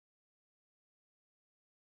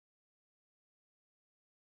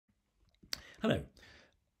Hello.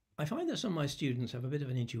 I find that some of my students have a bit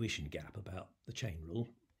of an intuition gap about the chain rule.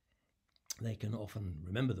 They can often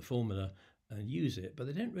remember the formula and use it, but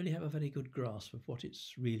they don't really have a very good grasp of what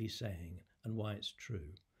it's really saying and why it's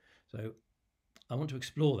true. So I want to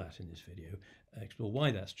explore that in this video, explore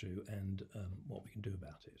why that's true and what we can do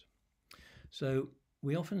about it. So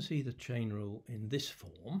we often see the chain rule in this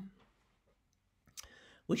form,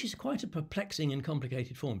 which is quite a perplexing and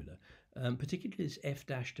complicated formula, particularly this f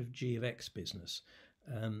dashed of g of x business.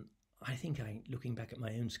 I think looking back at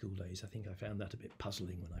my own school days, I think I found that a bit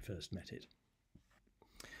puzzling when I first met it.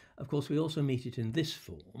 Of course, we also meet it in this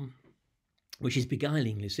form, which is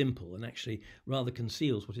beguilingly simple and actually rather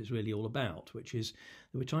conceals what it's really all about, which is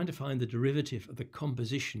that we're trying to find the derivative of the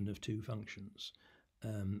composition of two functions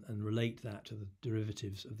and relate that to the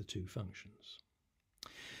derivatives of the two functions.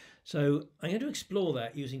 So I'm going to explore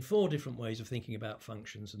that using 4 different ways of thinking about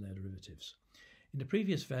functions and their derivatives. In the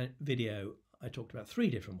previous video, I talked about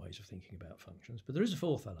 3 different ways of thinking about functions, but there is a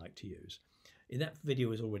 4th I like to use. In that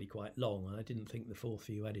video is already quite long, and I didn't think the 4th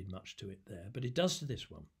view added much to it there, but it does to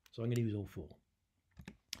this one. So I'm going to use all 4.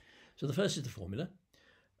 So the first is the formula.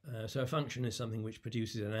 So a function is something which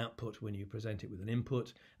produces an output when you present it with an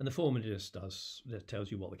input, and the formula just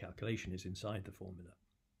tells you what the calculation is inside the formula.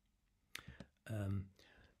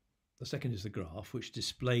 The second is the graph, which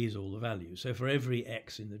displays all the values. So for every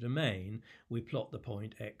x in the domain, we plot the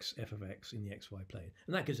point x, f of x in the xy plane.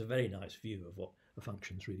 And that gives a very nice view of what a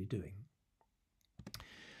function's really doing.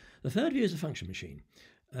 The third view is the function machine.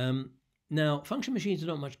 Now, function machines are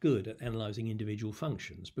not much good at analysing individual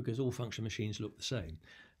functions because all function machines look the same.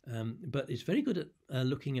 But it's very good at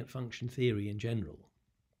looking at function theory in general.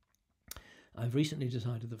 I've recently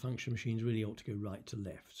decided that function machines really ought to go right to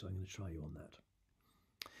left, so I'm going to try you on that.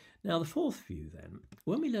 Now, the 4th view then,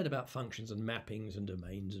 when we learn about functions and mappings and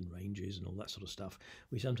domains and ranges and all that sort of stuff,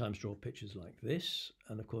 we sometimes draw pictures like this.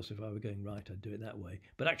 And of course, if I were going right, I'd do it that way.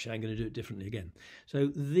 But actually, I'm going to do it differently again.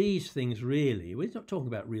 So these things really, we're not talking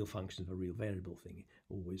about real functions of a real variable thing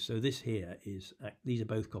always. So this here is, these are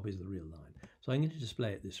both copies of the real line. So I'm going to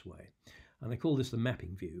display it this way. And I call this the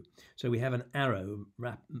mapping view. So we have an arrow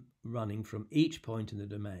running from each point in the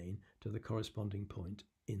domain to the corresponding point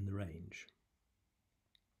in the range.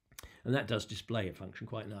 And that does display a function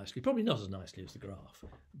quite nicely, probably not as nicely as the graph,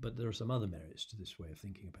 but there are some other merits to this way of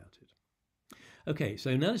thinking about it. Okay,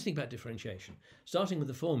 so now let's think about differentiation. Starting with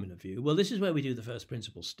the formula view, well, this is where we do the first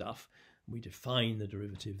principle stuff. We define the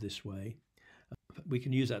derivative this way. We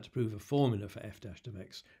can use that to prove a formula for f dashed of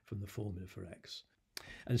x from the formula for x.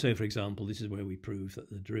 And so, for example, this is where we prove that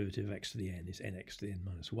the derivative of x to the n is nx to the n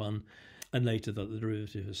minus 1, and later that the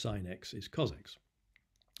derivative of sine x is cos x.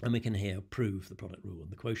 And we can here prove the product rule and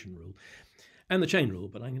the quotient rule and the chain rule,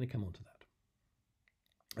 but I'm going to come on to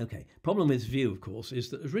that. Okay, problem with this view, of course, is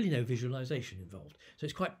that there's really no visualization involved. So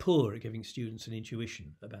it's quite poor at giving students an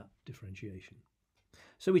intuition about differentiation.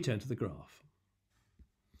 So we turn to the graph.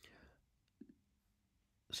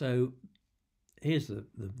 So here's the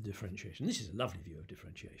differentiation. This is a lovely view of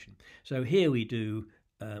differentiation. So here we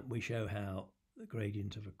show how the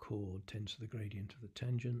gradient of a chord tends to the gradient of the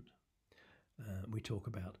tangent. We talk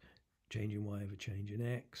about change in y over change in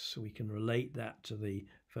x. So we can relate that to the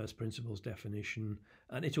first principles definition,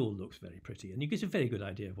 and it all looks very pretty. And you get a very good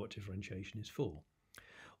idea of what differentiation is for.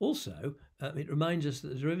 Also, it reminds us that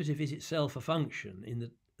the derivative is itself a function in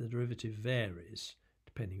that the derivative varies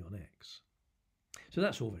depending on x. So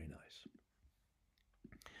that's all very nice.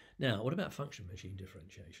 Now, what about function machine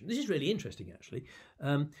differentiation? This is really interesting, actually.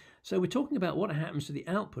 So we're talking about what happens to the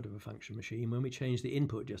output of a function machine when we change the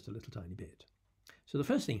input just a little tiny bit. So the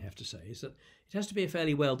first thing I have to say is that it has to be a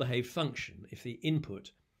fairly well-behaved function if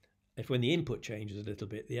when the input changes a little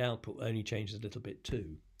bit, the output only changes a little bit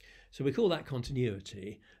too. So we call that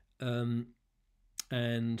continuity. Well,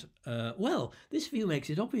 this view makes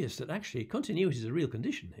it obvious that actually continuity is a real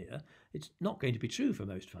condition here. It's not going to be true for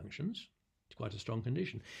most functions. It's quite a strong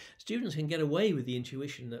condition. Students can get away with the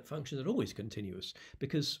intuition that functions are always continuous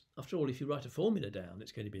because, after all, if you write a formula down,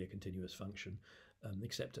 it's going to be a continuous function,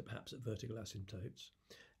 except perhaps at vertical asymptotes.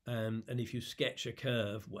 And if you sketch a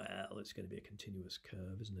curve, well, it's going to be a continuous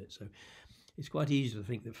curve, isn't it? So it's quite easy to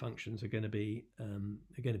think that functions are going to be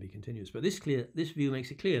continuous. But this view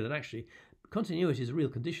makes it clear that actually continuity is a real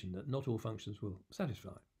condition that not all functions will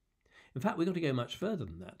satisfy. In fact, we've got to go much further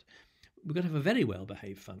than that. We've got to have a very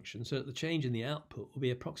well-behaved function so that the change in the output will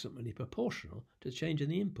be approximately proportional to the change in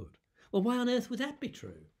the input. Well, why on earth would that be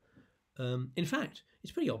true? In fact,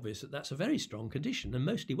 it's pretty obvious that that's a very strong condition and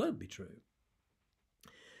mostly won't be true.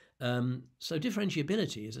 So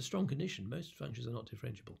differentiability is a strong condition. Most functions are not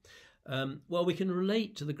differentiable. Well, we can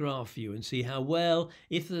relate to the graph view and see how, well,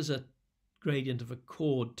 if there's a gradient of a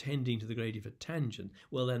chord tending to the gradient of a tangent,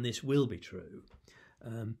 well, then this will be true.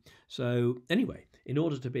 So anyway, in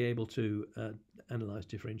order to be able to analyse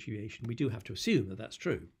differentiation, we do have to assume that that's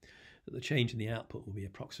true, that the change in the output will be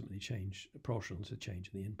approximately proportional to the change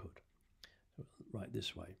in the input. Right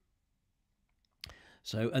this way.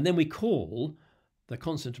 So, and then we call the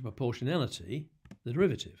constant of proportionality the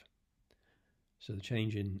derivative. So the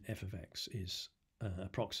change in f of x is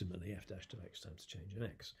approximately f dash of x times the change in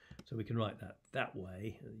x. So we can write that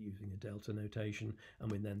way using a delta notation,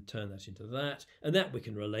 and we then turn that into that, and that we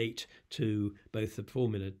can relate to both the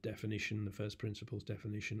formula definition, the first principles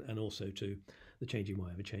definition, and also to the changing y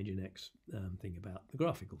over change in x thing about the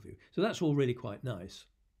graphical view. So that's all really quite nice.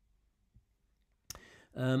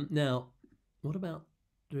 Now, what about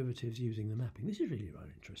derivatives using the mapping? This is really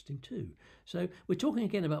rather interesting too. So we're talking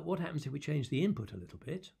again about what happens if we change the input a little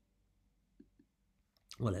bit.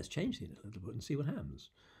 Well, let's change the input a little bit and see what happens.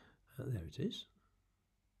 There it is.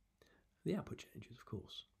 The output changes, of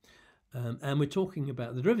course. And we're talking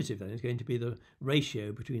about the derivative then is going to be the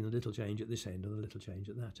ratio between the little change at this end and the little change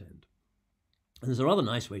at that end. And there's a rather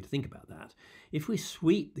nice way to think about that. If we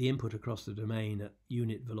sweep the input across the domain at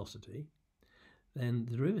unit velocity, then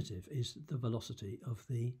the derivative is the velocity of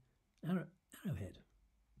the arrowhead.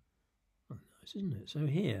 Oh, nice, isn't it? So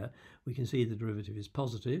here we can see the derivative is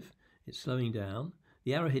positive, it's slowing down,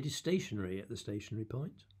 the arrowhead is stationary at the stationary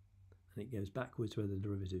point, and it goes backwards where the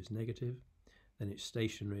derivative is negative, then it's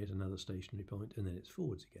stationary at another stationary point, and then it's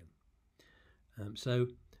forwards again. So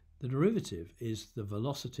the derivative is the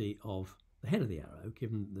velocity of the head of the arrow,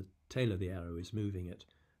 given the tail of the arrow is moving at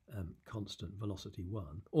constant velocity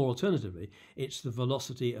 1, or alternatively, it's the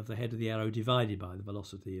velocity of the head of the arrow divided by the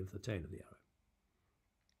velocity of the tail of the arrow.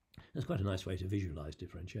 That's quite a nice way to visualize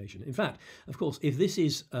differentiation. In fact, of course, if this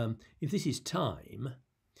is time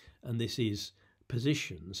and this is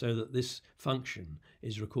position, so that this function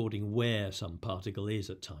is recording where some particle is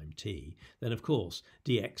at time t, then of course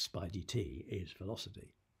dx by dt is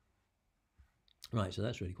velocity. Right, so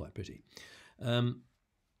that's really quite pretty. Now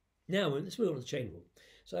let's move on to the chain rule.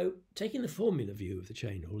 So taking the formula view of the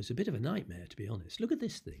chain rule is a bit of a nightmare, to be honest. Look at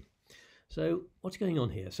this thing. So what's going on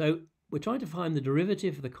here? So we're trying to find the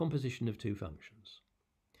derivative of the composition of two functions.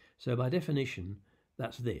 So by definition,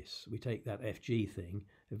 that's this. We take that fg thing,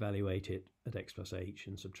 evaluate it at x plus h,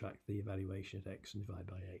 and subtract the evaluation at x and divide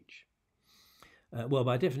by h. Well,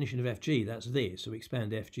 by definition of fg, that's this. So we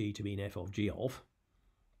expand fg to mean f of g of.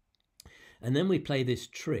 And then we play this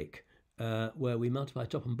trick where we multiply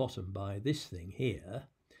top and bottom by this thing here,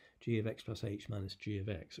 g of x plus h minus g of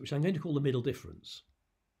x, which I'm going to call the middle difference.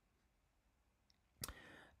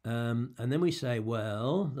 And then we say,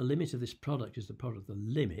 well, the limit of this product is the product of the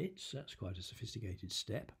limits. That's quite a sophisticated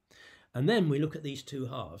step. And then we look at these two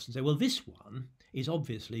halves and say, well, this one is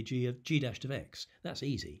obviously g dash of x. That's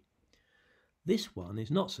easy. This one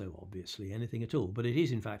is not so obviously anything at all, but it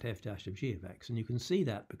is in fact f dash of g of x. And you can see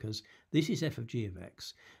that because this is f of g of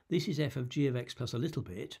x. This is f of g of x plus a little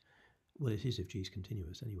bit. Well, it is if g is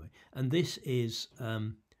continuous anyway. And this is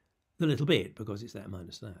the little bit because it's that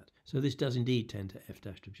minus that. So this does indeed tend to f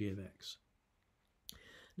dash of g of x.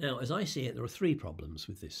 Now, as I see it, there are three problems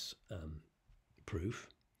with this proof.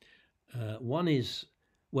 One is,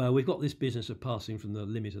 well, we've got this business of passing from the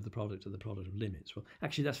limit of the product to the product of limits. Well,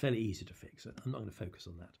 actually, that's fairly easy to fix. I'm not going to focus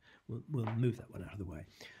on that. We'll move that one out of the way.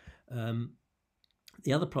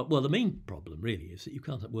 The other the main problem really is that you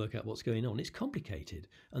can't work out what's going on. It's complicated,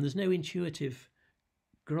 and there's no intuitive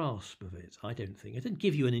grasp of it, I don't think. It doesn't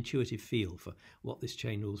give you an intuitive feel for what this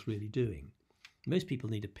chain rule is really doing. Most people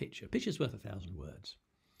need a picture. A picture's worth 1,000 words.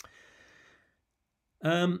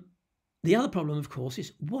 The other problem, of course,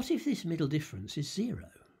 is what if this middle difference is 0?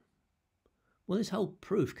 Well, this whole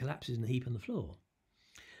proof collapses in a heap on the floor.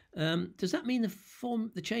 Does that mean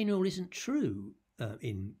the chain rule isn't true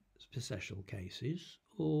in special cases,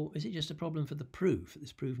 or is it just a problem for the proof?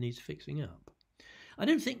 This proof needs fixing up. I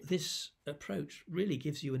don't think this approach really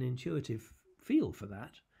gives you an intuitive feel for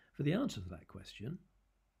that, for the answer to that question.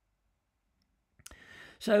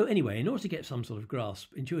 So anyway, in order to get some sort of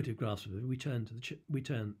intuitive grasp of it, we turn to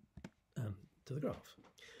the graph.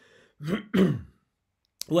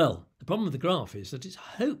 Well, the problem with the graph is that it's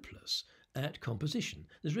hopeless at composition.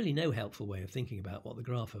 There's really no helpful way of thinking about what the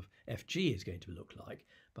graph of fg is going to look like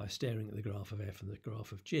by staring at the graph of f and the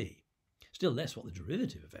graph of g. Still less what the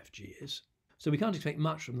derivative of fg is. So we can't expect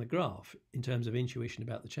much from the graph in terms of intuition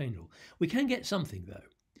about the chain rule. We can get something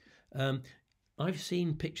though. I've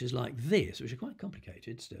seen pictures like this, which are quite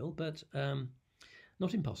complicated still, but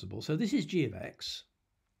not impossible. So this is g of x.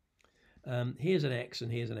 Here's an x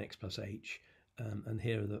and here's an x plus h, and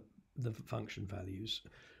here are the function values.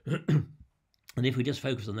 And if we just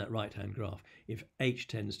focus on that right-hand graph, if h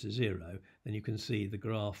tends to 0, then you can see the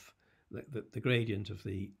graph, the gradient of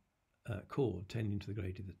the chord tending to the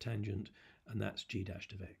gradient of the tangent, and that's g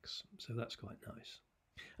dashed of x. So that's quite nice.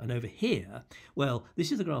 And over here, well,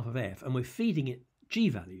 this is the graph of f, and we're feeding it g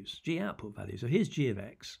values, g output values. So here's g of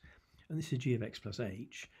x, and this is g of x plus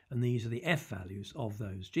h, and these are the f values of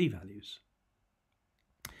those g values.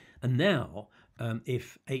 And now,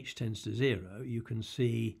 if h tends to 0, you can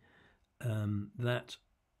see that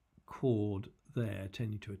chord there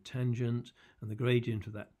tending to a tangent, and the gradient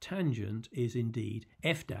of that tangent is indeed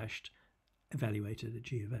f dashed evaluated at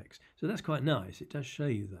g of x. So that's quite nice. It does show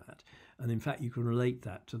you that. And in fact, you can relate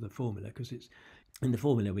that to the formula, because it's in the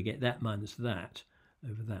formula we get that minus that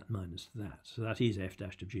over that minus that. So that is f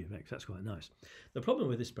dashed of g of x. That's quite nice. The problem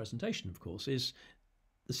with this presentation, of course, is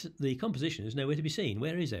the composition is nowhere to be seen.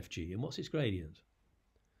 Where is fg and what's its gradient?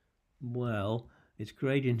 Well, its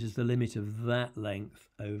gradient is the limit of that length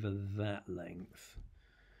over that length.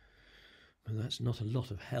 And that's not a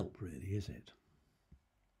lot of help, really, is it?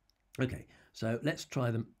 Okay, so let's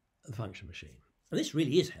try the function machine. And this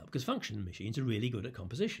really is help, because function machines are really good at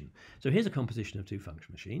composition. So here's a composition of two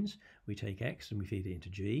function machines. We take x and we feed it into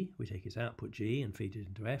g. We take its output g and feed it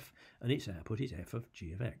into f, and its output is f of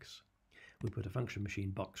g of x. We put a function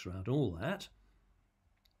machine box around all that,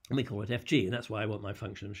 and we call it fg, and that's why I want my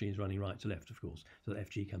function machines running right to left, of course, so that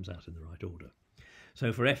fg comes out in the right order.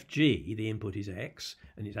 So for fg, the input is x,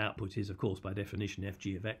 and its output is, of course, by definition,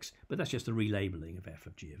 fg of x, but that's just a relabeling of f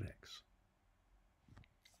of g of x.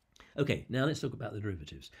 Okay, now let's talk about the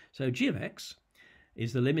derivatives. So g of x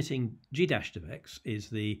is the limiting, g dashed of x is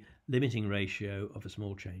the limiting ratio of a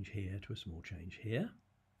small change here to a small change here,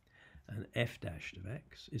 and f dashed of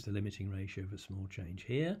x is the limiting ratio of a small change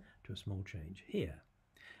here to a small change here,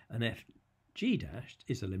 and fg dashed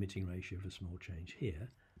is the limiting ratio of a small change here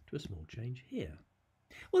to a small change here.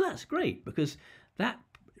 Well, that's great, because that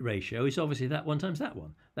ratio is obviously that one times that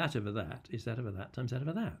one. That over that is that over that times that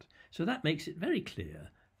over that. So that makes it very clear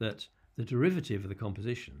that the derivative of the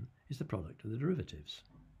composition is the product of the derivatives.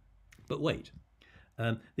 But wait,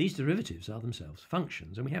 these derivatives are themselves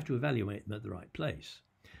functions, and we have to evaluate them at the right place.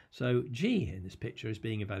 So g in this picture is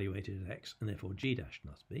being evaluated at x, and therefore g dashed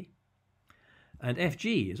must be. And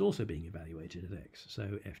fg is also being evaluated at x,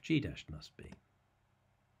 so fg dashed must be.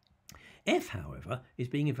 F, however, is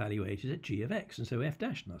being evaluated at g of x, and so f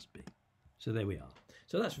dashed must be. So there we are.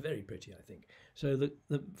 So that's very pretty, I think. So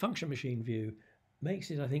the function machine view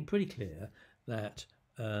makes it, I think, pretty clear that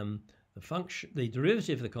the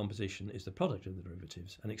derivative of the composition is the product of the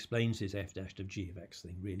derivatives, and explains this f dashed of g of x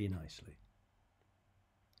thing really nicely.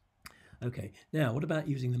 Okay, now what about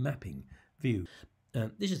using the mapping view?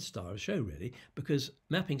 This is the star of the show, really, because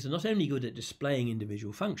mappings are not only good at displaying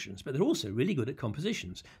individual functions, but they're also really good at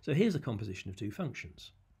compositions. So here's a composition of two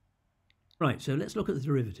functions. Right, so let's look at the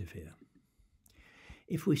derivative here.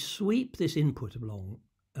 If we sweep this input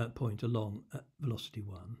point along at velocity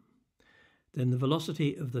 1, then the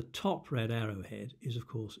velocity of the top red arrowhead is, of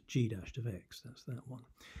course, g dashed of x. That's that one.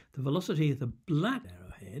 The velocity of the black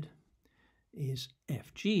arrowhead is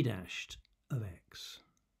fg dashed of x.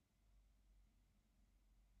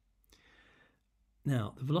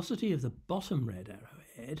 Now, the velocity of the bottom red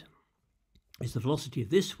arrowhead is the velocity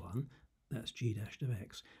of this one, that's g dashed of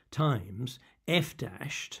x, times f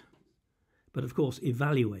dashed, but of course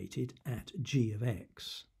evaluated at g of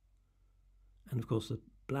x. And of course the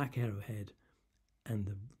black arrowhead and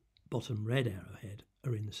the bottom red arrowhead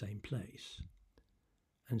are in the same place.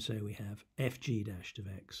 And so we have fg dashed of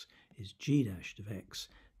x is g dashed of x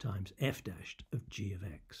times f dashed of g of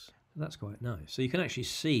x. So that's quite nice. So you can actually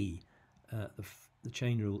see the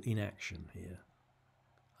chain rule in action here.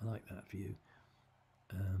 I like that view.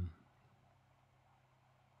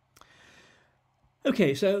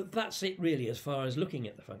 Okay, so that's it really as far as looking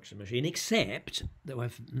at the function machine, except that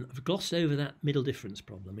I've glossed over that middle difference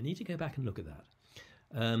problem. We need to go back and look at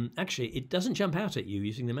that. Actually, it doesn't jump out at you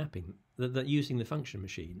using the mapping, using the function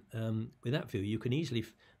machine. With that view, you can easily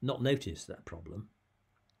not notice that problem.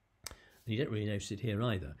 And you don't really notice it here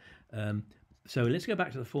either. So let's go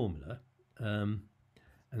back to the formula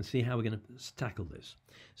and see how we're going to tackle this.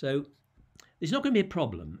 So it's not going to be a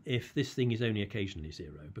problem if this thing is only occasionally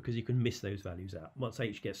 0, because you can miss those values out. Once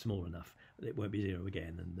h gets small enough, it won't be 0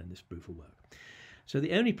 again, and then this proof will work. So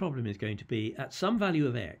the only problem is going to be at some value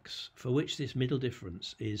of x for which this middle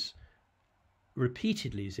difference is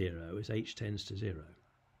repeatedly 0 as h tends to 0.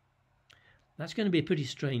 That's going to be a pretty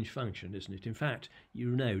strange function, isn't it? In fact,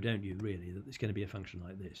 you know, don't you, really, that it's going to be a function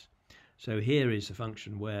like this. So here is a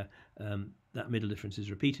function where that middle difference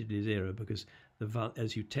is repeatedly 0 because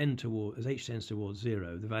as h tends towards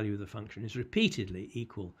 0, the value of the function is repeatedly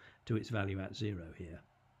equal to its value at 0 here.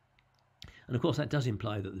 And of course that does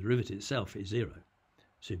imply that the derivative itself is 0,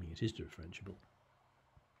 assuming it is differentiable.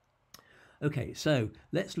 Okay, so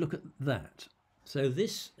let's look at that. So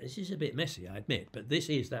this is a bit messy, I admit, but this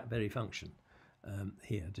is that very function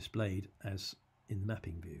here displayed as in the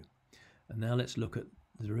mapping view. And now let's look at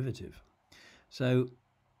the derivative. So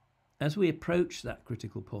as we approach that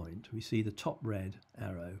critical point, we see the top red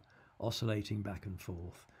arrow oscillating back and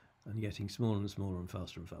forth and getting smaller and smaller and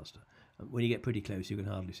faster. And when you get pretty close, you can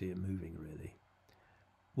hardly see it moving, really.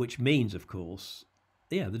 Which means, of course,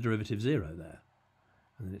 yeah, the derivative's 0 there.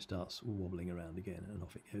 And then it starts wobbling around again, and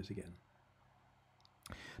off it goes again.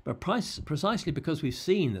 But precisely because we've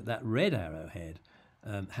seen that red arrowhead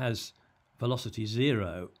has velocity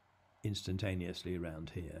 0 instantaneously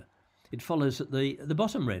around here, it follows that the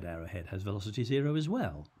bottom red arrowhead has velocity 0 as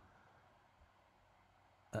well.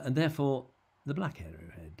 And therefore, the black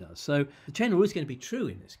arrowhead does. So the chain rule is going to be true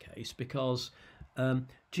in this case because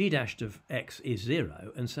g dashed of x is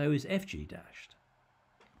 0, and so is fg dashed.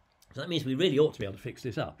 So that means we really ought to be able to fix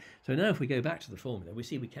this up. So now if we go back to the formula, we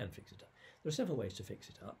see we can fix it up. There are several ways to fix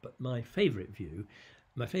it up, but my favourite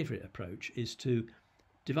approach is to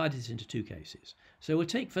divide this into two cases. So we'll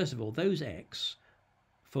take, first of all, those x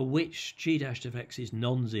for which g dashed of x is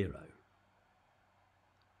non-zero.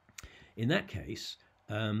 In that case,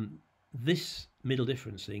 this middle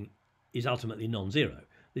difference thing is ultimately non-zero.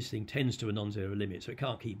 This thing tends to a non-zero limit, so it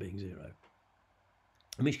can't keep being 0.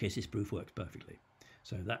 In which case, this proof works perfectly.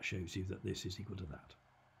 So that shows you that this is equal to that.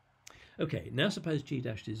 Okay, now suppose g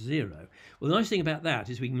dashed is 0. Well, the nice thing about that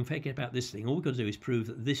is we can forget about this thing. All we've got to do is prove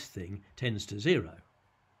that this thing tends to 0.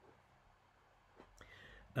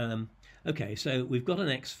 Okay, so we've got an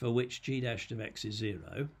x for which g dashed of x is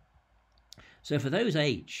 0. So for those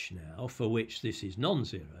h now for which this is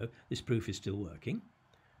non-zero, this proof is still working.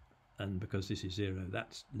 And because this is 0,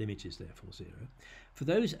 that limit is therefore 0. For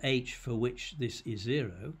those h for which this is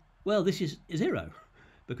 0, well, this is 0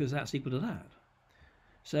 because that's equal to that.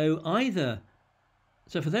 So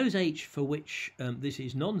for those h for which this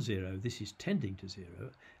is non-zero, this is tending to 0,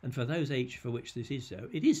 and for those h for which this is 0,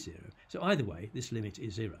 it is 0. So either way, this limit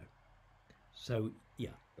is 0. So yeah,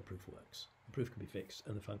 the proof works. The proof can be fixed,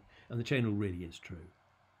 and the chain rule really is true.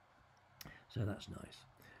 So that's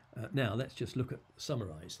nice. Now let's just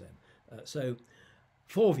summarise then. So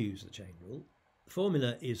 4 views of the chain rule. The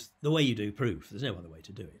formula is the way you do proof. There's no other way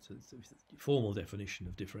to do it. So it's the formal definition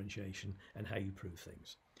of differentiation and how you prove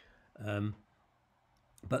things.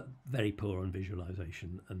 But very poor on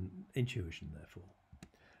visualization and intuition, therefore.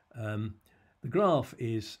 The graph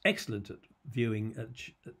is excellent at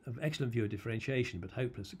excellent view of differentiation, but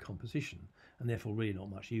hopeless at composition, and therefore really not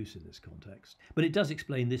much use in this context. But it does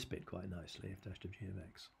explain this bit quite nicely, f dash of g of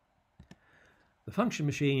x. The function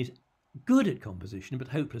machine is good at composition, but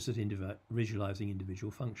hopeless at visualizing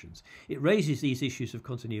individual functions. It raises these issues of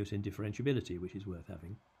continuity and differentiability, which is worth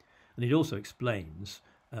having. And it also explains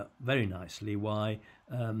very nicely why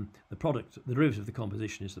the derivative of the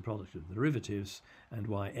composition is the product of the derivatives, and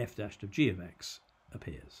why f dash of g of x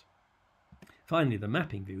appears. Finally, the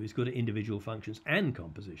mapping view is good at individual functions and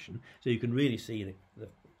composition, so you can really see the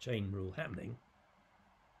chain rule happening.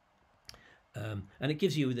 And it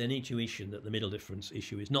gives you an intuition that the middle difference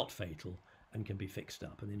issue is not fatal and can be fixed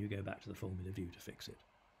up, and then you go back to the formula view to fix it.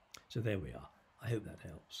 So there we are. I hope that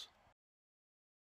helps.